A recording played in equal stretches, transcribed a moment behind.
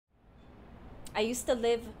used to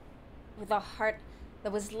live with a heart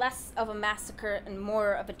that was less of a massacre and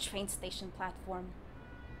more of a train station platform.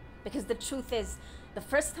 Because the truth is, the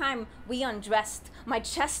first time we undressed, my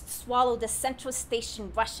chest swallowed a Central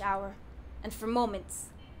Station rush hour. And for moments,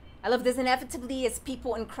 I lived as inevitably as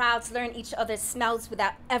people in crowds learn each other's smells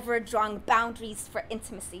without ever drawing boundaries for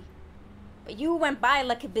intimacy. But you went by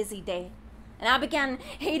like a busy day, and I began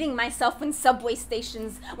hating myself in subway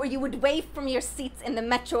stations where you would wave from your seats in the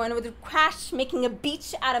metro and it would crash, making a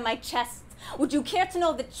beach out of my chest. Would you care to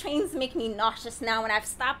know that trains make me nauseous now and I've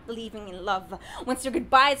stopped believing in love? Once your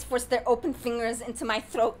goodbyes forced their open fingers into my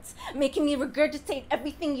throat, making me regurgitate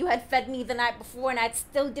everything you had fed me the night before, and I'd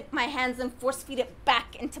still dip my hands and force feed it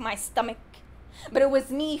back into my stomach. But it was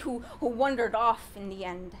me who wandered off in the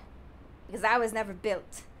end, because I was never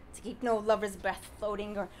built to keep no lover's breath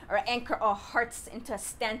floating or anchor our hearts into a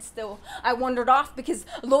standstill. I wandered off because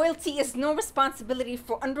loyalty is no responsibility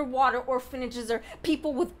for underwater orphanages or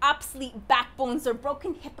people with obsolete backbones or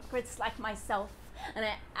broken hypocrites like myself. And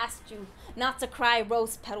I asked you not to cry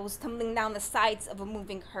rose petals tumbling down the sides of a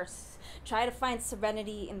moving hearse. Try to find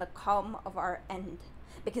serenity in the calm of our end.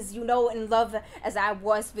 Because you know, in love as I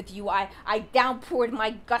was with you, I downpoured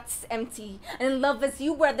my guts empty. And in love as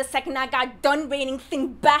you were, the second I got done raining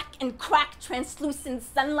things back in cracked, translucent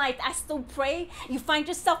sunlight, I still pray you find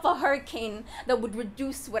yourself a hurricane that would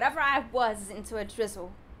reduce whatever I was into a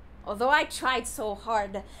drizzle. Although I tried so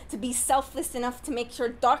hard to be selfless enough to make sure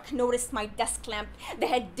dark noticed my desk lamp that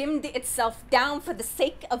had dimmed itself down for the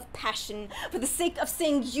sake of passion, for the sake of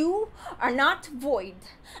saying you are not void.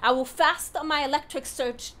 I will fast on my electric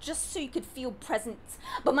surge just so you could feel present.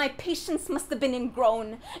 But my patience must have been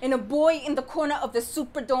ingrown in a boy in the corner of the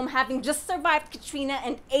Superdome having just survived Katrina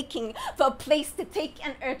and aching for a place to take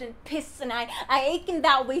an urgent piss. And I ache in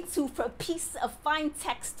that way too, for a piece of fine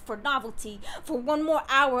text, for novelty, for one more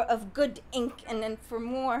hour of good ink, and then for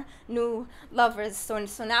more new lovers.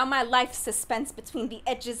 So now my life suspense between the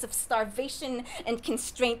edges of starvation and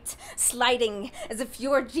constraint, sliding as if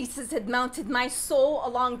your Jesus had mounted my soul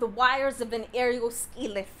along the wires of an aerial ski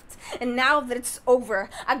lift. And now that it's over,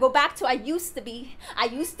 I go back to I used to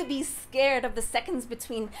be scared of the seconds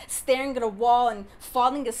between staring at a wall and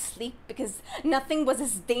falling asleep, because nothing was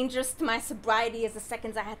as dangerous to my sobriety as the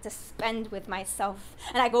seconds I had to spend with myself.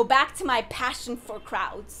 And I go back to my passion for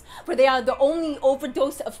crowds, for they are the only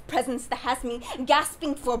overdose of presence that has me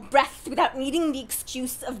gasping for breath without needing the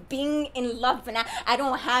excuse of being in love. And I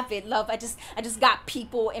don't have it, love. I just got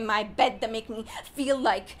people in my bed that make me feel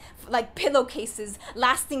like pillowcases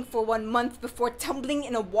lasting for 1 month before tumbling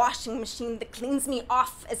in a washing machine that cleans me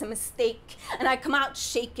off as a mistake. And I come out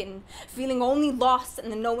shaken, feeling only lost in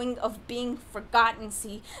the knowing of being forgotten.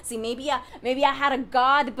 See, maybe I had a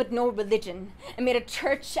God but no religion, and made a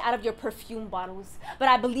church out of your perfume bottles. But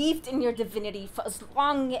I believed in your divinity for as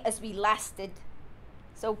long as we lasted.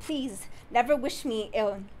 So please, never wish me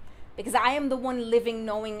ill, because I am the one living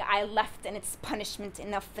knowing I left and it's punishment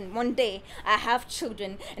enough. And one day I have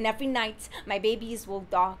children, and every night my babies will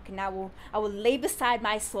dock, and I will lay beside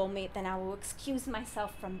my soulmate, then I will excuse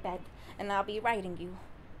myself from bed, and I'll be writing you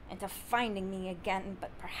into finding me again.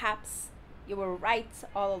 But perhaps you were right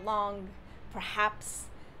all along. Perhaps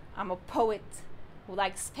I'm a poet who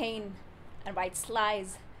likes pain and writes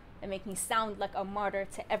lies that make me sound like a martyr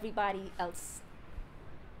to everybody else.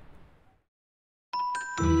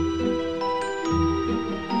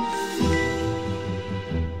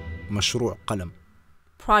 مشروع قلم.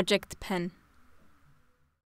 Projectpen.